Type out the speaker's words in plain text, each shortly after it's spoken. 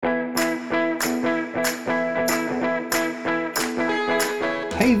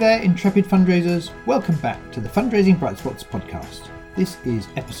Hey there, intrepid fundraisers. Welcome back to the Fundraising Bright Spots podcast. This is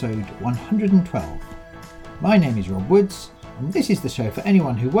episode 112. My name is Rob Woods, and this is the show for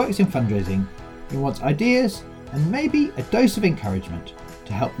anyone who works in fundraising, who wants ideas and maybe a dose of encouragement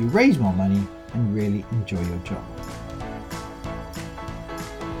to help you raise more money and really enjoy your job.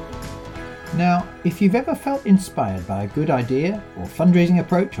 Now, if you've ever felt inspired by a good idea or fundraising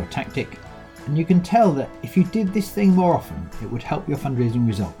approach or tactic, and you can tell that if you did this thing more often, it would help your fundraising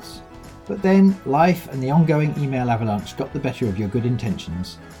results. But then life and the ongoing email avalanche got the better of your good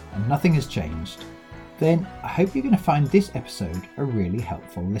intentions and nothing has changed. Then I hope you're going to find this episode a really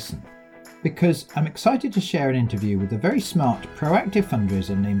helpful listen. Because I'm excited to share an interview with a very smart, proactive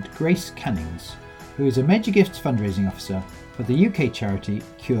fundraiser named Grace Cannings, who is a Major Gifts fundraising officer for the UK charity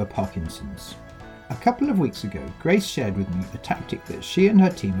Cure Parkinson's. A couple of weeks ago, Grace shared with me a tactic that she and her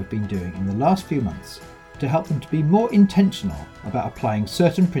team have been doing in the last few months to help them to be more intentional about applying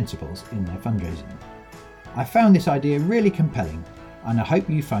certain principles in their fundraising. I found this idea really compelling, and I hope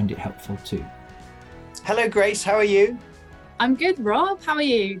you find it helpful too. Hello Grace, how are you? I'm good, Rob. How are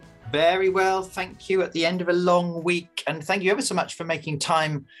you? Very well, thank you. At the end of a long week, and thank you ever so much for making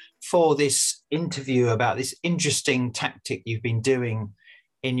time for this interview about this interesting tactic you've been doing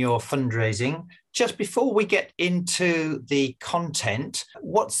in your fundraising. Just before we get into the content,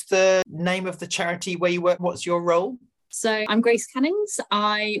 what's the name of the charity where you work? What's your role? So I'm Grace Cannings.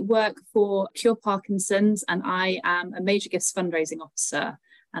 I work for Cure Parkinson's and I am a Major Gifts fundraising officer.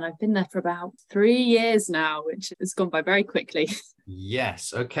 And I've been there for about 3 years now, which has gone by very quickly.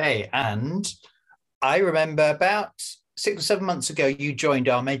 Yes, okay. And I remember about 6 or 7 months ago, you joined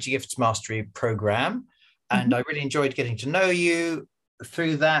our Major Gifts Mastery program. And I really enjoyed getting to know you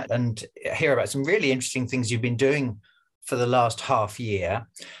through that and hear about some really interesting things you've been doing for the last half year.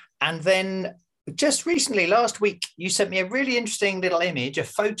 And then just recently, last week, you sent me a really interesting little image, a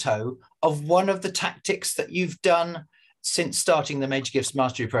photo of one of the tactics that you've done since starting the Major Gifts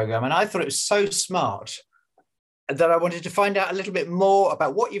Mastery program. And I thought it was so smart that I wanted to find out a little bit more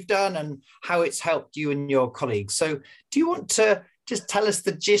about what you've done and how it's helped you and your colleagues. So do you want to just tell us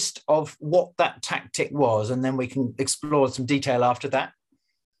the gist of what that tactic was, and then we can explore some detail after that?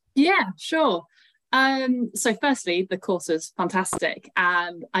 Yeah, sure. So firstly, the course was fantastic.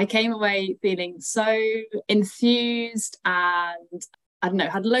 And I came away feeling so enthused and, I don't know,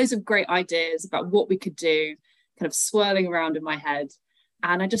 had loads of great ideas about what we could do, kind of swirling around in my head.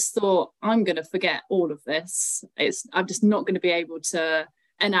 And I just thought, I'm going to forget all of this. I'm just not going to be able to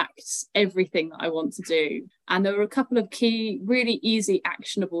enact everything that I want to do. And there were a couple of key, really easy,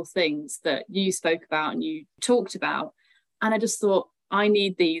 actionable things that you spoke about and you talked about. And I just thought, I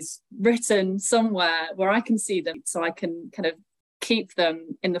need these written somewhere where I can see them so I can kind of keep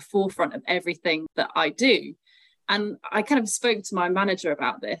them in the forefront of everything that I do. And I kind of spoke to my manager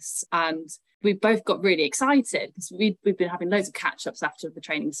about this, and we both got really excited because we've been having loads of catch-ups after the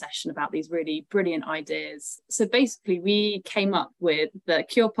training session about these really brilliant ideas. So basically, we came up with the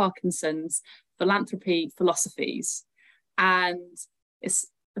Cure Parkinson's philanthropy philosophies. And it's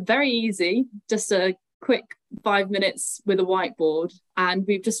very easy, just a quick 5 minutes with a whiteboard. And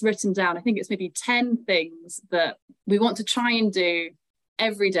we've just written down, I think it's maybe 10 things that we want to try and do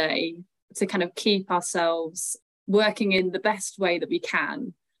every day to kind of keep ourselves working in the best way that we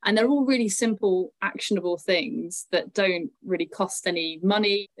can. And they're all really simple, actionable things that don't really cost any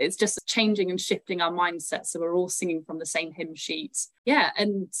money. It's just changing and shifting our mindset. So we're all singing from the same hymn sheet. Yeah.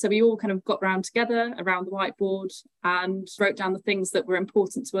 And so we all kind of got round together around the whiteboard and wrote down the things that were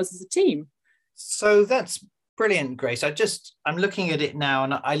important to us as a team. So that's brilliant, Grace. I'm looking at it now,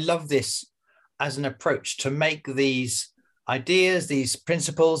 and I love this as an approach to make these ideas, these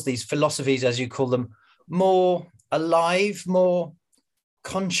principles, these philosophies, as you call them, more alive, more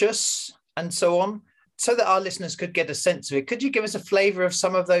conscious, and so on, so that our listeners could get a sense of it. Could you give us a flavour of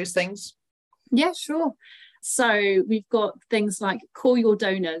some of those things? Yeah, sure. So we've got things like call your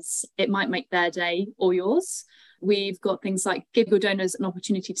donors. It might make their day or yours. We've got things like give your donors an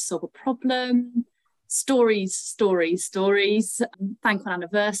opportunity to solve a problem. Stories. Thank on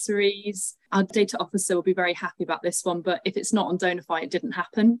anniversaries. Our data officer will be very happy about this one, but if it's not on Donify, it didn't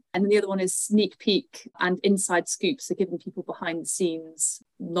happen. And then the other one is sneak peek and inside scoops, so giving people behind the scenes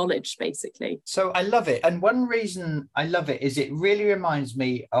knowledge, basically. So I love it. And one reason I love it is it really reminds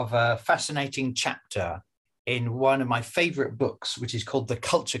me of a fascinating chapter in one of my favourite books, which is called The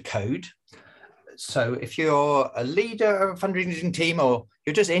Culture Code. So if you're a leader of a fundraising team, or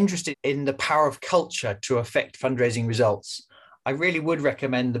you're just interested in the power of culture to affect fundraising results, I really would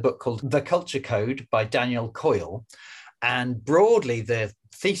recommend the book called The Culture Code by Daniel Coyle. And broadly, the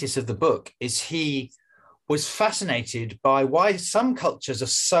thesis of the book is he was fascinated by why some cultures are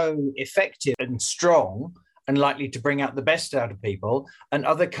so effective and strong and likely to bring out the best out of people, and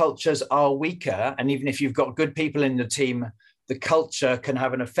other cultures are weaker. And even if you've got good people in the team, the culture can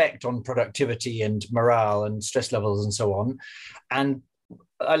have an effect on productivity and morale and stress levels and so on. And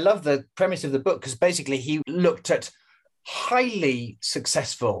I love the premise of the book because basically he looked at highly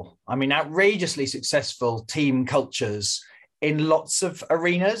successful, I mean, outrageously successful team cultures in lots of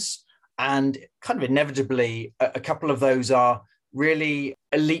arenas. And kind of inevitably, a couple of those are really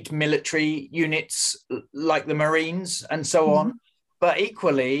elite military units like the Marines and so on. But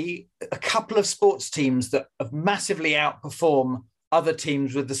equally, a couple of sports teams that have massively outperform other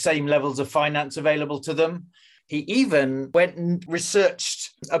teams with the same levels of finance available to them. He even went and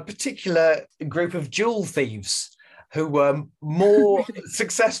researched a particular group of jewel thieves who were more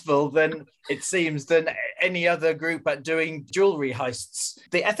successful than, it seems, than any other group at doing jewelry heists.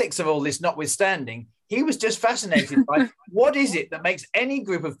 The ethics of all this notwithstanding, he was just fascinated by what is it that makes any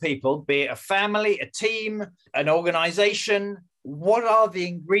group of people, be it a family, a team, an organization, what are the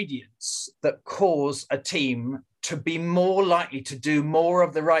ingredients that cause a team to be more likely to do more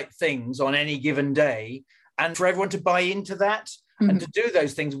of the right things on any given day, and for everyone to buy into that and to do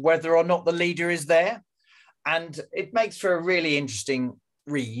those things, whether or not the leader is there. And it makes for a really interesting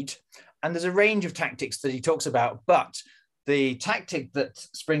read. And there's a range of tactics that he talks about. But the tactic that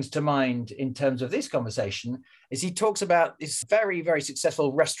springs to mind in terms of this conversation is he talks about this very, very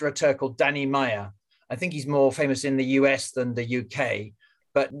successful restaurateur called Danny Meyer. I think he's more famous in the US than the UK.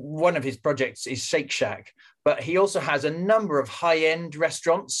 But one of his projects is Shake Shack. But he also has a number of high-end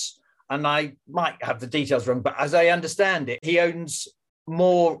restaurants. And I might have the details wrong, but as I understand it, he owns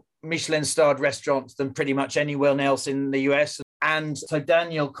more Michelin-starred restaurants than pretty much anyone else in the US. And so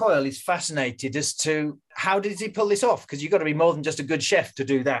Daniel Coyle is fascinated as to how did he pull this off? Because you've got to be more than just a good chef to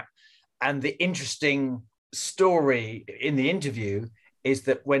do that. And the interesting story in the interview is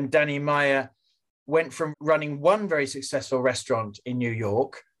that when Danny Meyer went from running one very successful restaurant in New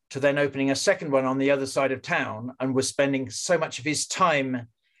York to then opening a second one on the other side of town, and was spending so much of his time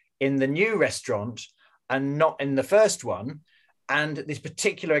in the new restaurant and not in the first one. And this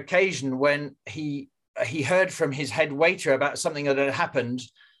particular occasion when he heard from his head waiter about something that had happened,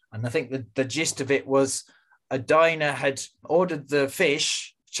 and I think the gist of it was a diner had ordered the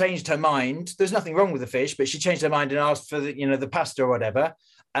fish, changed her mind. There's nothing wrong with the fish, but she changed her mind and asked for the pasta or whatever.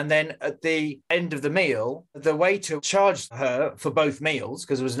 And then at the end of the meal, the waiter charged her for both meals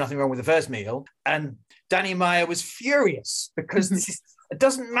because there was nothing wrong with the first meal. And Danny Meyer was furious because it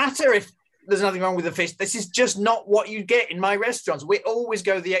doesn't matter if there's nothing wrong with the fish. This is just not what you get in my restaurants. We always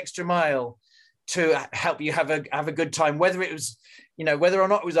go the extra mile to help you have a good time, whether it was, whether or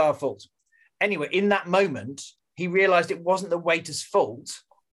not it was our fault. Anyway, in that moment, he realized it wasn't the waiter's fault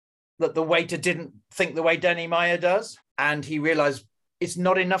that the waiter didn't think the way Danny Meyer does. And he realized it's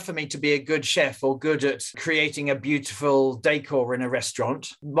not enough for me to be a good chef or good at creating a beautiful decor in a restaurant.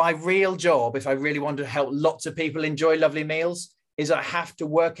 My real job, if I really want to help lots of people enjoy lovely meals, is I have to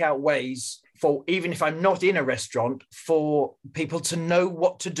work out ways for, even if I'm not in a restaurant, for people to know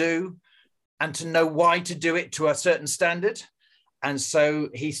what to do and to know why to do it to a certain standard. And so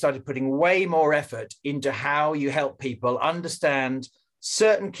he started putting way more effort into how you help people understand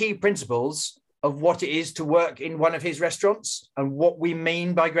certain key principles of what it is to work in one of his restaurants and what we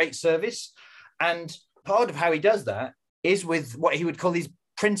mean by great service. And part of how he does that is with what he would call these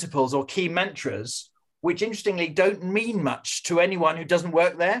principles or key mantras, which interestingly don't mean much to anyone who doesn't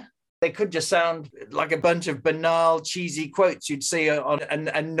work there. They could just sound like a bunch of banal, cheesy quotes you'd see on an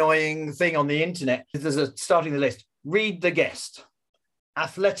annoying thing on the internet. There's starting the list. Read the guest.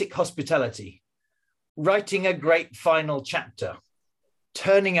 Athletic hospitality. Writing a great final chapter.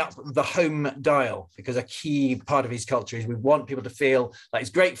 Turning up the home dial, because a key part of his culture is we want people to feel like it's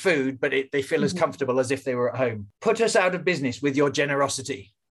great food, but they feel as comfortable as if they were at home. Put us out of business with your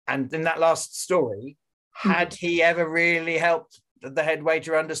generosity. And in that last story, had he ever really helped the head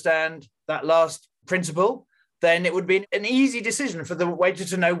waiter understand that last principle, then it would be an easy decision for the waiter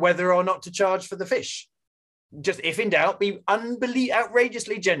to know whether or not to charge for the fish. Just if in doubt, be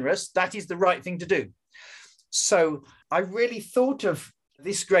outrageously generous. That is the right thing to do. So I really thought of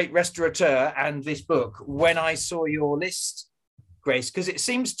this great restaurateur and this book when I saw your list, Grace, because it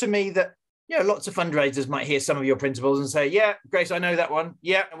seems to me that lots of fundraisers might hear some of your principles and say, yeah, Grace, I know that one.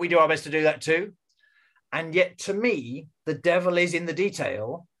 Yeah, we do our best to do that too. And yet to me, the devil is in the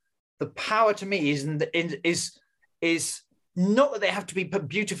detail. The power to me is not that they have to be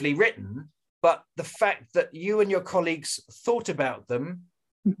beautifully written, but the fact that you and your colleagues thought about them,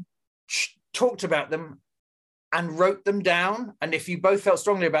 talked about them, and wrote them down. And if you both felt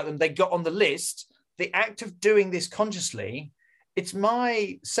strongly about them, they got on the list. the act of doing this consciously, it's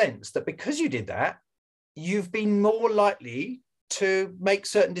my sense that because you did that, you've been more likely to make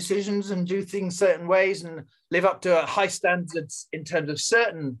certain decisions and do things certain ways and live up to high standards in terms of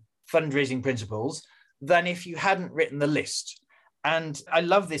certain fundraising principles than if you hadn't written the list. And I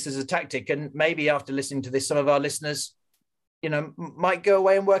love this as a tactic. And maybe after listening to this, some of our listeners, might go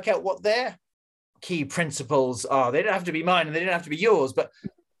away and work out what their key principles are. They don't have to be mine and they don't have to be yours, but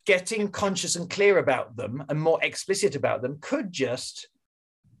getting conscious and clear about them and more explicit about them could just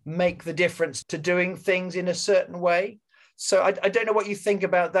make the difference to doing things in a certain way. So I don't know what you think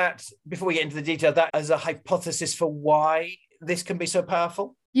about that before we get into the detail, that as a hypothesis for why this can be so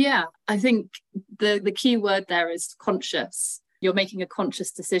powerful. Yeah, I think the key word there is conscious. You're making a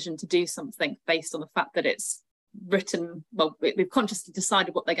conscious decision to do something based on the fact that it's written. Well, we've consciously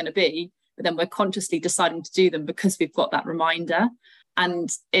decided what they're going to be, but then we're consciously deciding to do them because we've got that reminder.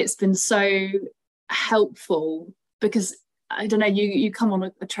 And it's been so helpful because, I don't know, you come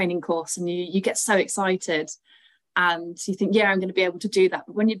on a training course and you get so excited and you think, yeah, I'm going to be able to do that.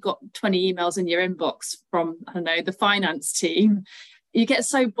 But when you've got 20 emails in your inbox from, I don't know, the finance team, you get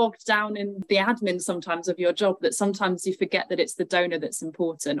so bogged down in the admin sometimes of your job that sometimes you forget that it's the donor that's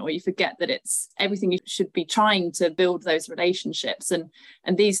important, or you forget that it's everything you should be trying to build those relationships. And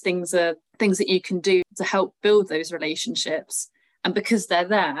these things are things that you can do to help build those relationships. And because they're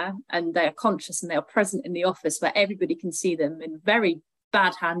there and they're conscious and they are present in the office where everybody can see them in very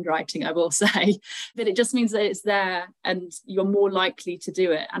bad handwriting, I will say, that it just means that it's there and you're more likely to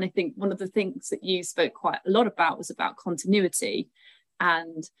do it. And I think one of the things that you spoke quite a lot about was about continuity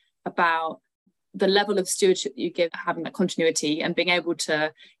and about the level of stewardship that you give, having that continuity and being able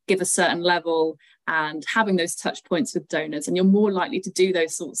to give a certain level and having those touch points with donors. And you're more likely to do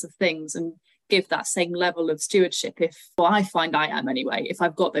those sorts of things and give that same level of stewardship I find I am anyway, if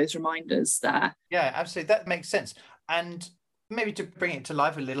I've got those reminders there. Yeah, absolutely. That makes sense. And maybe to bring it to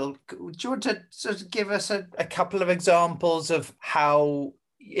life a little, do you want to sort of give us a couple of examples of how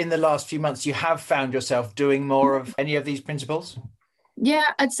in the last few months you have found yourself doing more of any of these principles? Yeah,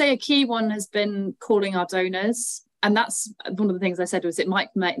 I'd say a key one has been calling our donors. And that's one of the things I said was it might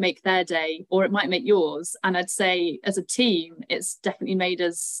make their day or it might make yours. And I'd say as a team, it's definitely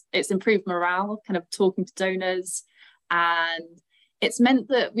it's improved morale, kind of talking to donors. And it's meant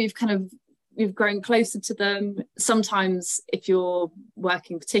that we've grown closer to them. Sometimes if you're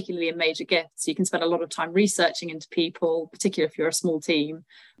working particularly in major gifts, you can spend a lot of time researching into people, particularly if you're a small team.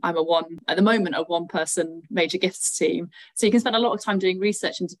 I'm at the moment a one-person major gifts team. So you can spend a lot of time doing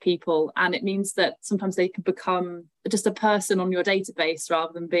research into people, and it means that sometimes they can become just a person on your database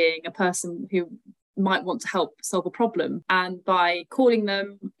rather than being a person who might want to help solve a problem. And by calling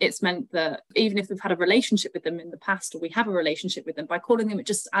them, it's meant that even if we've had a relationship with them in the past, or we have a relationship with them, by calling them, it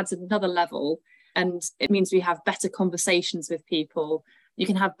just adds another level. And it means we have better conversations with people. You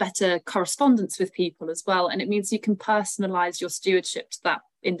can have better correspondence with people as well. And it means you can personalize your stewardship to that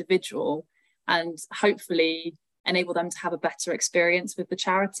individual and hopefully enable them to have a better experience with the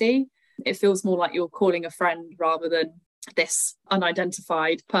charity. It feels more like you're calling a friend rather than this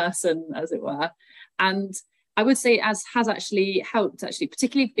unidentified person, as it were. And I would say has actually helped,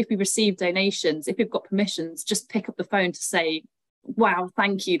 particularly if we receive donations, if we've got permissions, just pick up the phone to say, wow,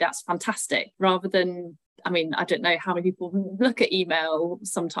 thank you, that's fantastic, rather than, I don't know how many people look at email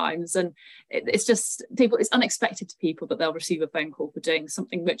sometimes, and it's just people, it's unexpected to people that they'll receive a phone call for doing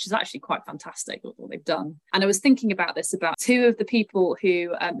something which is actually quite fantastic what they've done. And I was thinking about this, about there's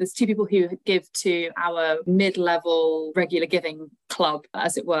two people who give to our mid-level regular giving club,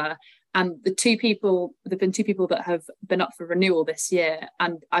 as it were. And there've been two people that have been up for renewal this year.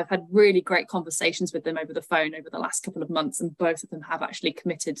 And I've had really great conversations with them over the phone over the last couple of months. And both of them have actually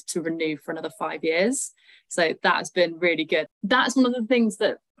committed to renew for another 5 years. So that has been really good. That's one of the things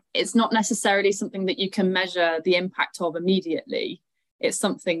that it's not necessarily something that you can measure the impact of immediately. It's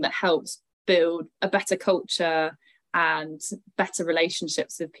something that helps build a better culture and better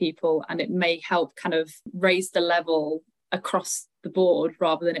relationships with people. And it may help kind of raise the level across the board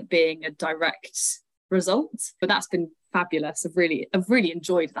rather than it being a direct result. But that's been fabulous. I've really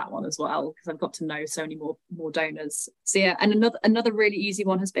enjoyed that one as well, because I've got to know so many more donors. So yeah, and another really easy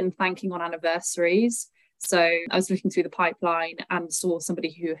one has been thanking on anniversaries. So I was looking through the pipeline and saw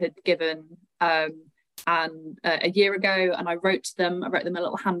somebody who had given a year ago, and I wrote them a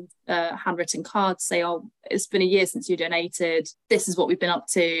little handwritten card to say, oh, it's been a year since you donated, this is what we've been up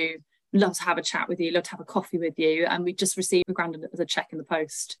to, love to have a chat with you, love to have a coffee with you. And we just received £1,000 as a check in the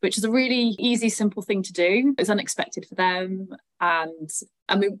post, which is a really easy, simple thing to do. It was unexpected for them. And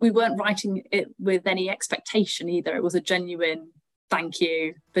we weren't writing it with any expectation either. It was a genuine thank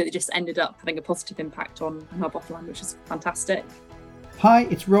you, but it just ended up having a positive impact on our bottom line, which is fantastic. Hi,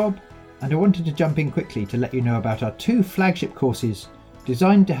 it's Rob, and I wanted to jump in quickly to let you know about our 2 flagship courses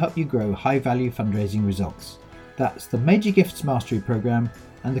designed to help you grow high-value fundraising results. That's the Major Gifts Mastery Programme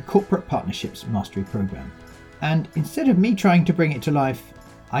and the Corporate Partnerships Mastery Programme. And instead of me trying to bring it to life,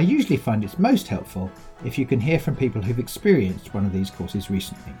 I usually find it's most helpful if you can hear from people who've experienced one of these courses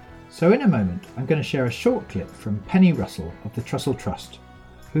recently. So in a moment, I'm going to share a short clip from Penny Russell of the Trussell Trust,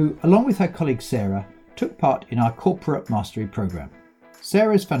 who, along with her colleague Sarah, took part in our Corporate Mastery Programme.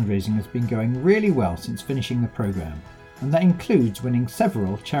 Sarah's fundraising has been going really well since finishing the programme, and that includes winning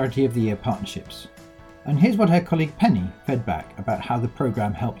several Charity of the Year partnerships. And here's what her colleague Penny fed back about how the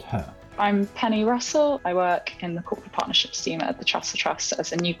programme helped her. I'm Penny Russell. I work in the corporate partnerships team at the Trussell Trust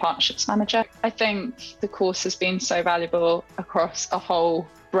as a new partnerships manager. I think the course has been so valuable across a whole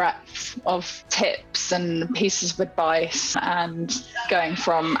breadth of tips and pieces of advice, and going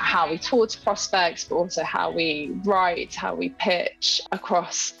from how we talk to prospects, but also how we write, how we pitch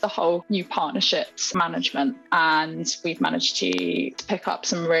across the whole new partnerships management. And we've managed to pick up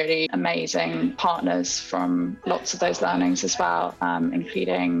some really amazing partners from lots of those learnings as well,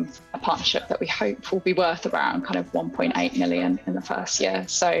 including a partnership that we hope will be worth around kind of 1.8 million in the first year.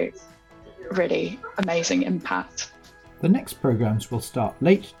 So really amazing impact. The next programmes will start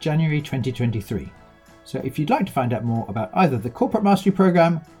late January 2023. So if you'd like to find out more about either the Corporate Mastery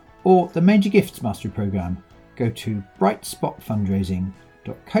Programme or the Major Gifts Mastery Programme, go to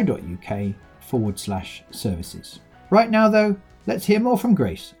brightspotfundraising.co.uk/services. Right now though, let's hear more from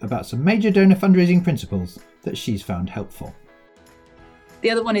Grace about some major donor fundraising principles that she's found helpful.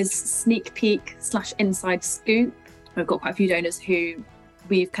 The other one is sneak peek / inside scoop. We've got quite a few donors who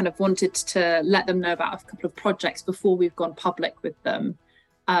we've kind of wanted to let them know about a couple of projects before we've gone public with them,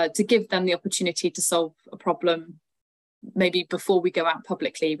 to give them the opportunity to solve a problem maybe before we go out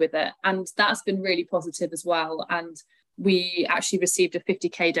publicly with it. And that's been really positive as well. And we actually received a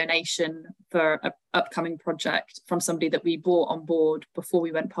 50k donation for an upcoming project from somebody that we brought on board before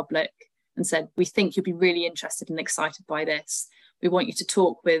we went public and said, we think you'll be really interested and excited by this. We want you to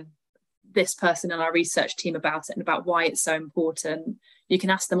talk with this person in our research team about it and about why it's so important. You can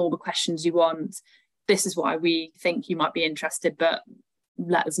ask them all the questions you want. This is why we think you might be interested, but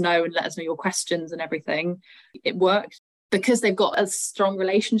let us know and let us know your questions and everything. It worked because they've got a strong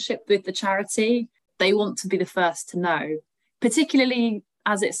relationship with the charity. They want to be the first to know, particularly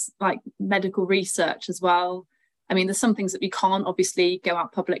as it's like medical research as well. I mean, there's some things that we can't obviously go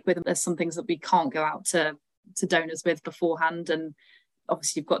out public with, and there's some things that we can't go out to donors with beforehand. And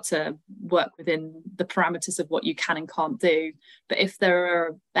obviously you've got to work within the parameters of what you can and can't do. But if there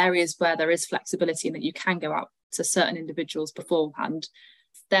are areas where there is flexibility and that you can go out to certain individuals beforehand,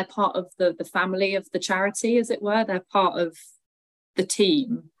 they're part of the family of the charity, as it were. They're part of the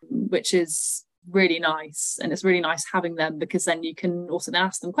team, which is really nice. And it's really nice having them, because then you can also then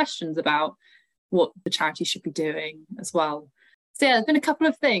ask them questions about what the charity should be doing as well. So yeah, there's been a couple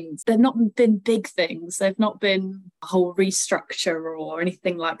of things. They've not been big things. They've not been a whole restructure or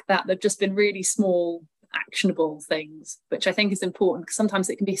anything like that. They've just been really small, actionable things, which I think is important, because sometimes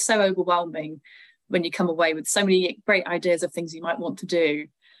it can be so overwhelming when you come away with so many great ideas of things you might want to do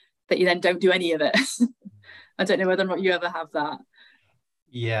that you then don't do any of it. I don't know whether or not you ever have that.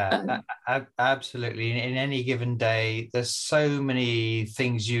 Yeah, absolutely. In any given day, there's so many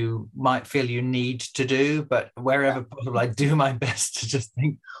things you might feel you need to do, but wherever possible, I do my best to just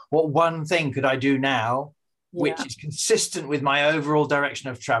think, what one thing could I do now, which is consistent with my overall direction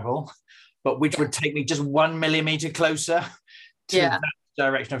of travel, but which would take me just 1 millimeter closer to that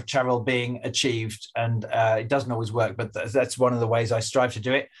direction of travel being achieved. And it doesn't always work, but that's one of the ways I strive to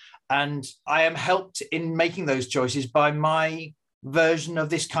do it. And I am helped in making those choices by my version of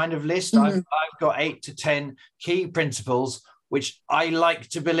this kind of list. I've got 8 to 10 key principles which I like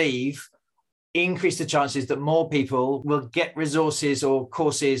to believe increase the chances that more people will get resources or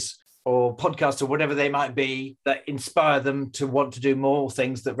courses or podcasts or whatever they might be that inspire them to want to do more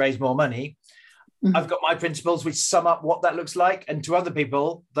things that raise more money. I've got my principles which sum up what that looks like, and to other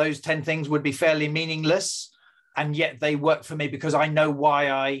people those 10 things would be fairly meaningless, and yet they work for me because I know why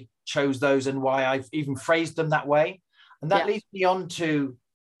I chose those and why I've even phrased them that way. And that leads me on to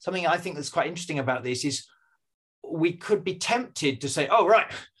something I think that's quite interesting about this is we could be tempted to say, oh, right,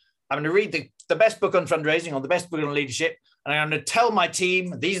 I'm going to read the best book on fundraising or the best book on leadership, and I'm going to tell my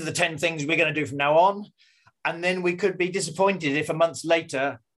team, these are the 10 things we're going to do from now on. And then we could be disappointed if a month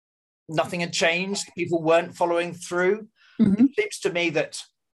later, nothing had changed, people weren't following through. It seems to me that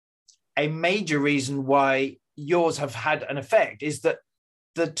a major reason why yours have had an effect is that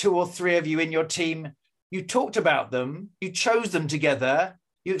the 2 or 3 of you in your team you talked about them, you chose them together,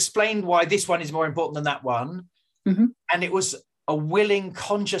 you explained why this one is more important than that one. Mm-hmm. And it was a willing,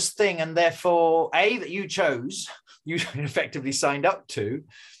 conscious thing. And therefore, A, that you chose, you effectively signed up to,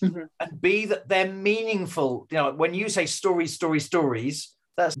 mm-hmm. and B, that they're meaningful. You know, when you say stories,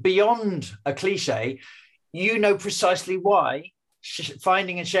 that's beyond a cliche. You know precisely why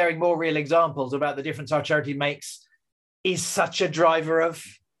finding and sharing more real examples about the difference our charity makes is such a driver of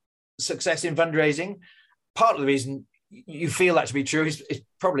success in fundraising. Part of the reason you feel that to be true is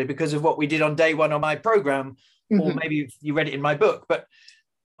probably because of what we did on day one on my program, mm-hmm. or maybe you read it in my book. But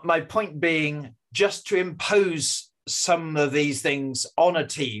my point being, just to impose some of these things on a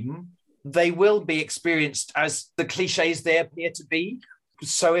team, they will be experienced as the cliches they appear to be.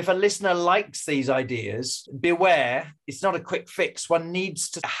 So if a listener likes these ideas, beware, it's not a quick fix. One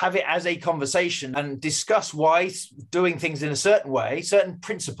needs to have it as a conversation and discuss why doing things in a certain way, certain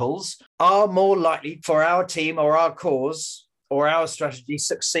principles, are more likely for our team or our cause or our strategy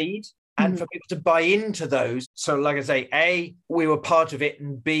succeed, and for people to buy into those. So like I say, A, we were part of it,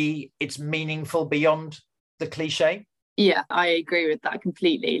 and B, it's meaningful beyond the cliche. Yeah, I agree with that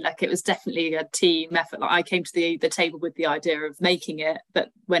completely. Like, it was definitely a team effort. Like, I came to the table with the idea of making it, but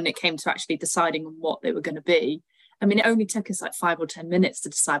when it came to actually deciding on what they were going to be, I mean, it only took us like 5 or 10 minutes to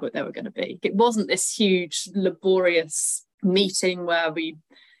decide what they were going to be. It wasn't this huge, laborious meeting where we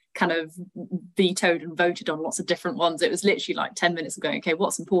kind of vetoed and voted on lots of different ones. It was literally like 10 minutes of going, okay,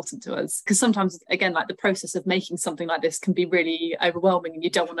 what's important to us? Because sometimes, again, like the process of making something like this can be really overwhelming, and you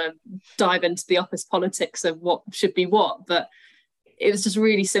don't want to dive into the office politics of what should be what. But it was just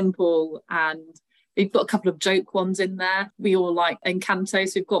really simple, and we've got a couple of joke ones in there. We all like Encanto,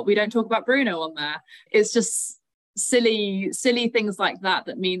 so we don't talk about Bruno on there. It's just silly things like that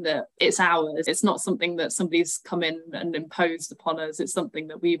mean that it's ours. It's not something that somebody's come in and imposed upon us. It's something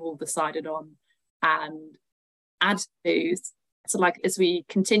that we've all decided on and add to. So like, as we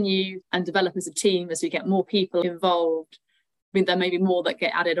continue and develop as a team, as we get more people involved, I mean, there may be more that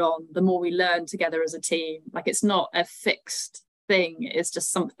get added on, the more we learn together as a team. Like, it's not a fixed thing, it's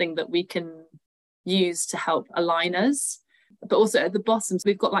just something that we can use to help align us. But also at the bottom, so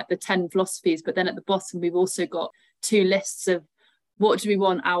we've got like the 10 philosophies, but then at the bottom, we've also got 2 lists of what do we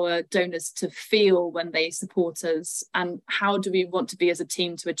want our donors to feel when they support us, and how do we want to be as a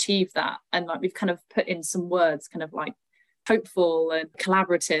team to achieve that. And like, we've kind of put in some words, kind of like hopeful and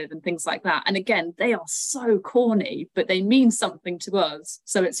collaborative and things like that. And again, they are so corny, but they mean something to us,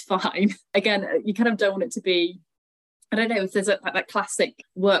 so it's fine. Again, you kind of don't want it to be, I don't know if there's like that classic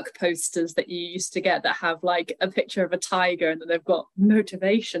work posters that you used to get that have like a picture of a tiger and then they've got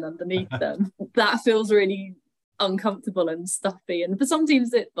motivation underneath them. That feels really uncomfortable and stuffy. And for some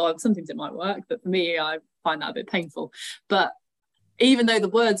teams it might work, but for me, I find that a bit painful. But even though the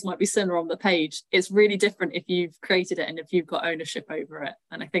words might be similar on the page, it's really different if you've created it and if you've got ownership over it.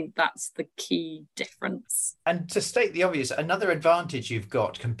 And I think that's the key difference. And to state the obvious, another advantage you've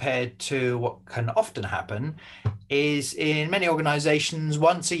got compared to what can often happen is, in many organizations,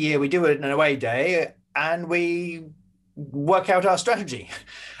 once a year we do an away day and we work out our strategy,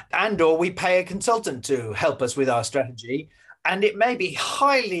 and or we pay a consultant to help us with our strategy. And it may be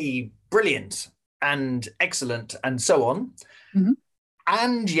highly brilliant and excellent and so on. Mm-hmm.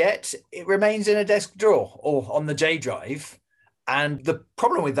 And yet it remains in a desk drawer or on the J drive. And the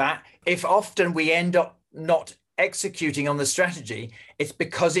problem with that, if often we end up not executing on the strategy, it's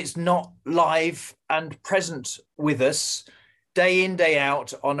because it's not live and present with us day in, day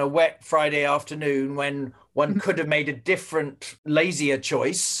out on a wet Friday afternoon when one could have made a different, lazier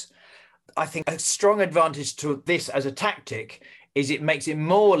choice. I think a strong advantage to this as a tactic is it makes it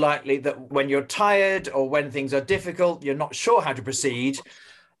more likely that when you're tired or when things are difficult, you're not sure how to proceed,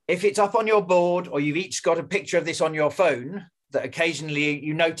 if it's up on your board or you've each got a picture of this on your phone that occasionally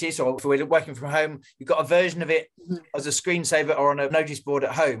you notice, or if we're working from home, you've got a version of it as a screensaver or on a notice board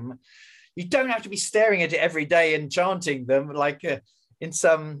at home, you don't have to be staring at it every day and chanting them like in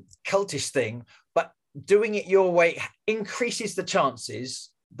some cultish thing, but doing it your way increases the chances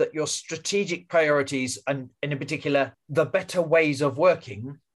that your strategic priorities, and in particular, the better ways of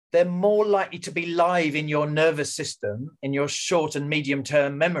working, they're more likely to be live in your nervous system, in your short and medium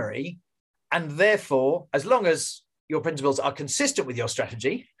term memory. And therefore, as long as your principles are consistent with your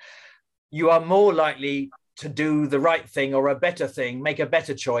strategy, you are more likely to do the right thing or a better thing, make a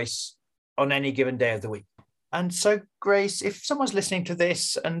better choice on any given day of the week. And so, Grace, if someone's listening to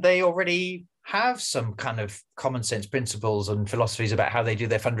this and they already have some kind of common sense principles and philosophies about how they do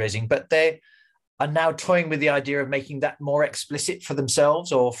their fundraising, but they are now toying with the idea of making that more explicit for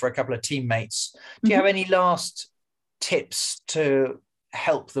themselves or for a couple of teammates, do you have any last tips to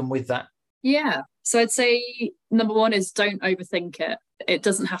help them with that? Yeah. So I'd say number one is don't overthink it. It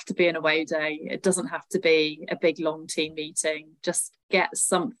doesn't have to be an away day. It doesn't have to be a big long team meeting. Just get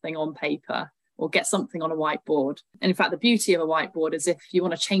something on paper or get something on a whiteboard. And in fact, the beauty of a whiteboard is if you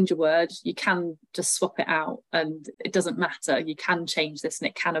want to change a word, you can just swap it out and it doesn't matter. You can change this and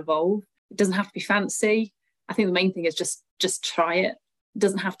it can evolve. It doesn't have to be fancy. I think the main thing is just try it. It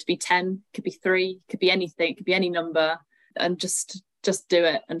doesn't have to be 10, it could be 3, it could be anything, it could be any number, and just do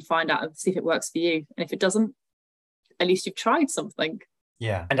it and find out and see if it works for you. And if it doesn't, at least you've tried something.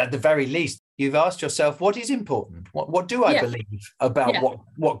 Yeah. And at the very least, you've asked yourself, what is important? What do I believe about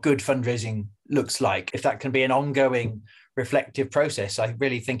what good fundraising looks like? If that can be an ongoing reflective process, I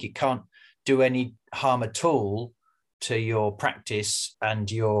really think it can't do any harm at all to your practice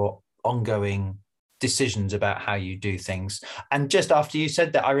and your ongoing decisions about how you do things. And just after you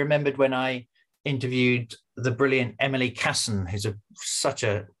said that, I remembered when I interviewed the brilliant Emily Casson, who's such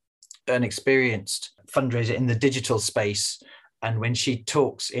an experienced fundraiser in the digital space. And when she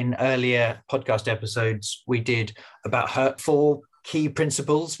talks in earlier podcast episodes we did about her 4 key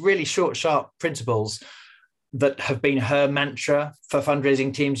principles, really short, sharp principles that have been her mantra for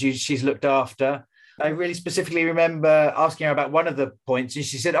fundraising teams she's looked after. I really specifically remember asking her about one of the points, and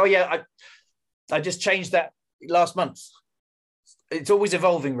she said, "Oh yeah, I just changed that last month. It's always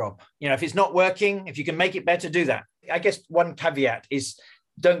evolving, Rob. If it's not working, if you can make it better, do that." I guess one caveat is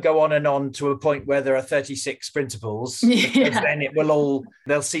don't go on and on to a point where there are 36 principles, because then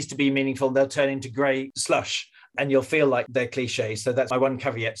they'll cease to be meaningful. They'll turn into grey slush and you'll feel like they're cliches. So that's my one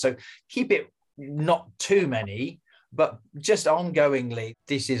caveat. So keep it not too many, but just ongoingly,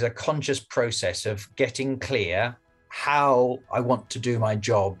 this is a conscious process of getting clear how I want to do my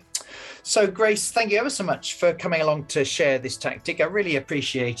job. So Grace, thank you ever so much for coming along to share this tactic. I really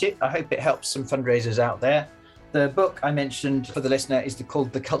appreciate it. I hope it helps some fundraisers out there. The book I mentioned for the listener is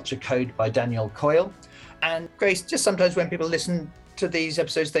called The Culture Code by Daniel Coyle. And Grace, just sometimes when people listen to these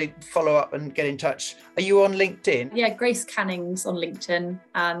episodes, they follow up and get in touch. Are you on LinkedIn? Yeah, Grace Canning's on LinkedIn.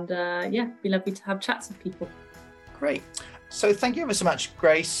 And it'd be lovely to have chats with people. Great. So thank you ever so much,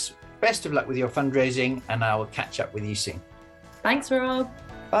 Grace. Best of luck with your fundraising, and I will catch up with you soon. Thanks, Rob.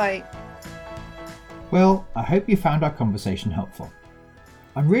 Bye. Well, I hope you found our conversation helpful.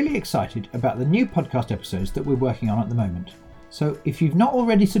 I'm really excited about the new podcast episodes that we're working on at the moment. So if you've not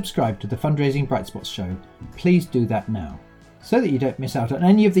already subscribed to the Fundraising Bright Spots show, please do that now, so that you don't miss out on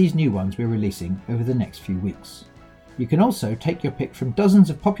any of these new ones we're releasing over the next few weeks. You can also take your pick from dozens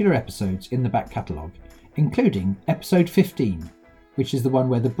of popular episodes in the back catalogue, including episode 15, which is the one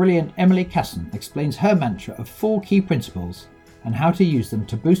where the brilliant Emily Casson explains her mantra of 4 key principles and how to use them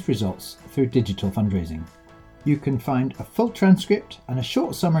to boost results through digital fundraising. You can find a full transcript and a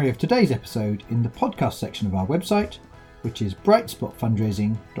short summary of today's episode in the podcast section of our website, which is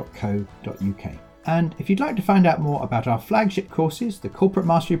brightspotfundraising.co.uk. And if you'd like to find out more about our flagship courses, the Corporate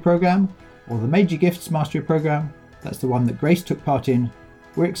Mastery Programme or the Major Gifts Mastery Programme, that's the one that Grace took part in,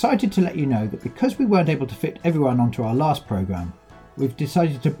 we're excited to let you know that because we weren't able to fit everyone onto our last programme, we've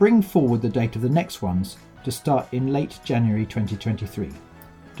decided to bring forward the date of the next ones to start in late January 2023.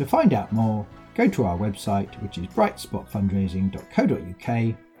 To find out more, go to our website, which is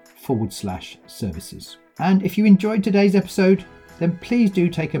brightspotfundraising.co.uk/services. And if you enjoyed today's episode, then please do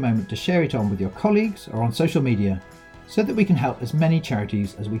take a moment to share it on with your colleagues or on social media so that we can help as many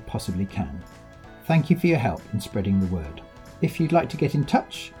charities as we possibly can. Thank you for your help in spreading the word. If you'd like to get in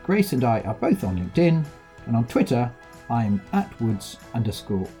touch, Grace and I are both on LinkedIn, and on Twitter, I'm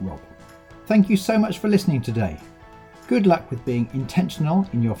 @woods_Rob. Thank you so much for listening today. Good luck with being intentional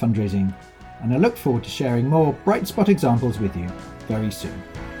in your fundraising, and I look forward to sharing more bright spot examples with you very soon.